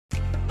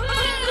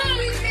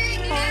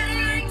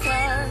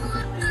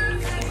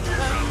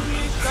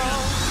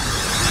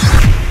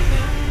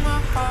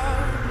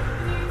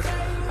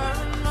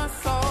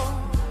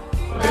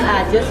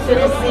just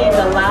finished seeing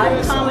the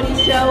live comedy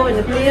show in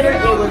the theater.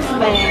 It was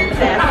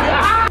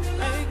fantastic.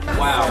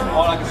 Wow,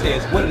 all I can say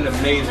is what an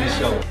amazing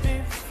show.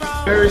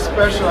 Very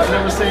special. I've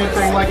never seen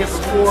anything like it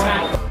before.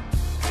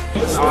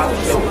 The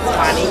show was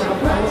funny.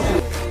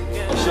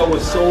 The show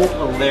was so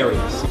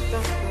hilarious.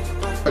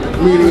 Like a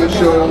comedian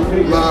show,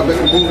 live at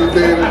the movie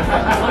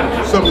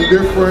theater, something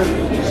different,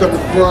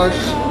 something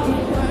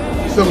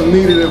fresh, something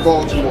needed in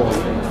Baltimore.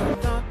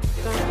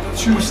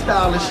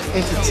 2STYLISH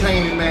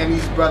Entertainment, man.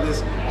 These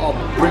brothers are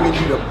bringing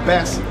you the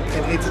best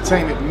in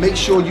entertainment. Make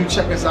sure you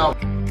check us out.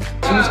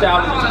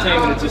 2STYLISH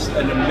Entertainment is just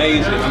an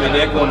amazing. I mean,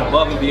 they're going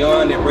above and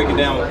beyond. They're breaking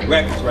down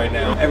records right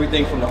now.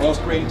 Everything from the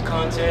on-screen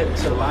content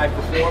to live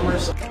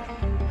performers.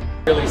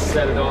 Really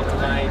set it off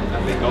tonight.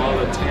 I think all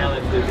the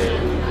talent did their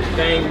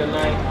thing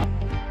tonight.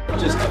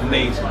 Just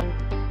amazing.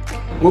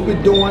 What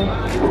we're doing,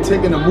 we're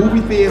taking a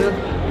movie theater,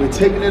 we're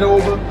taking it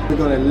over, we're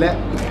going to let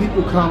the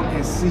people come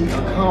and see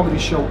a comedy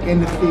show in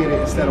the theater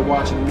instead of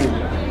watching a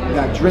movie. We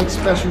got drink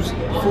specials,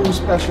 food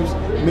specials.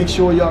 Make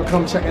sure y'all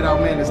come check it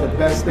out, man. It's the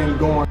best thing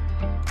going.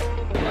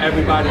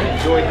 Everybody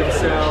enjoyed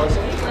themselves.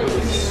 There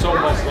was so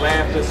much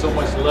laughter, so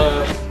much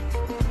love.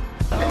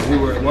 We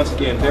were once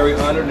again very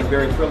honored and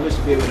very privileged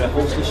to be able to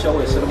host the show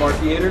at Cinemark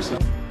Theaters.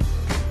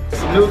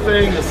 It's a new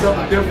thing, it's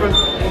something different.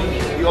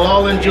 You'll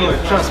all enjoy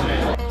it, trust me.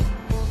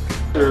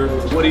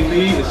 Woody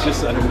Lee is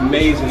just an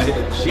amazing,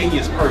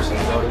 genius person.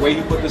 The way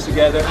he put this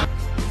together.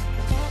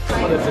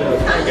 I wanted to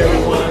thank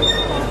everyone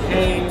who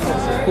came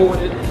and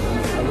supported.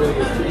 I really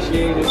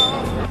appreciate it.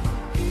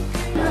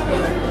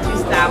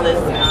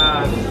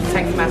 2STYLISH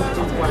text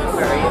messages were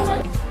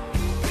hilarious.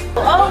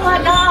 Oh my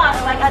God,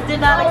 like I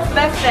did not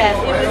expect that.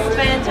 It was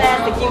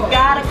fantastic. You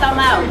gotta come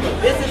out.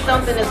 This is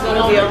something that's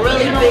gonna be a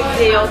really big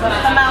deal.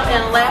 Come out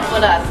and laugh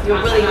with us.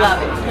 You'll really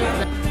love it.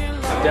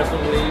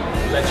 Definitely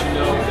let you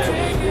know that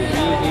we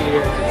will be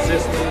here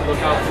consistently. Look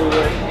out for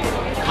it.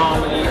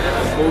 Comedy,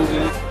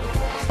 movies.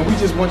 We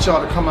just want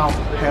y'all to come out,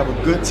 have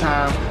a good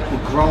time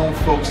with grown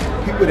folks,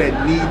 people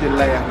that need to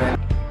laugh, man.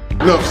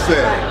 Enough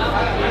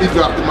said. He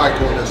dropped the mic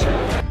on this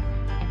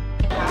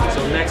one.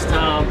 So next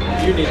time,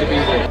 you need to be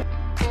there.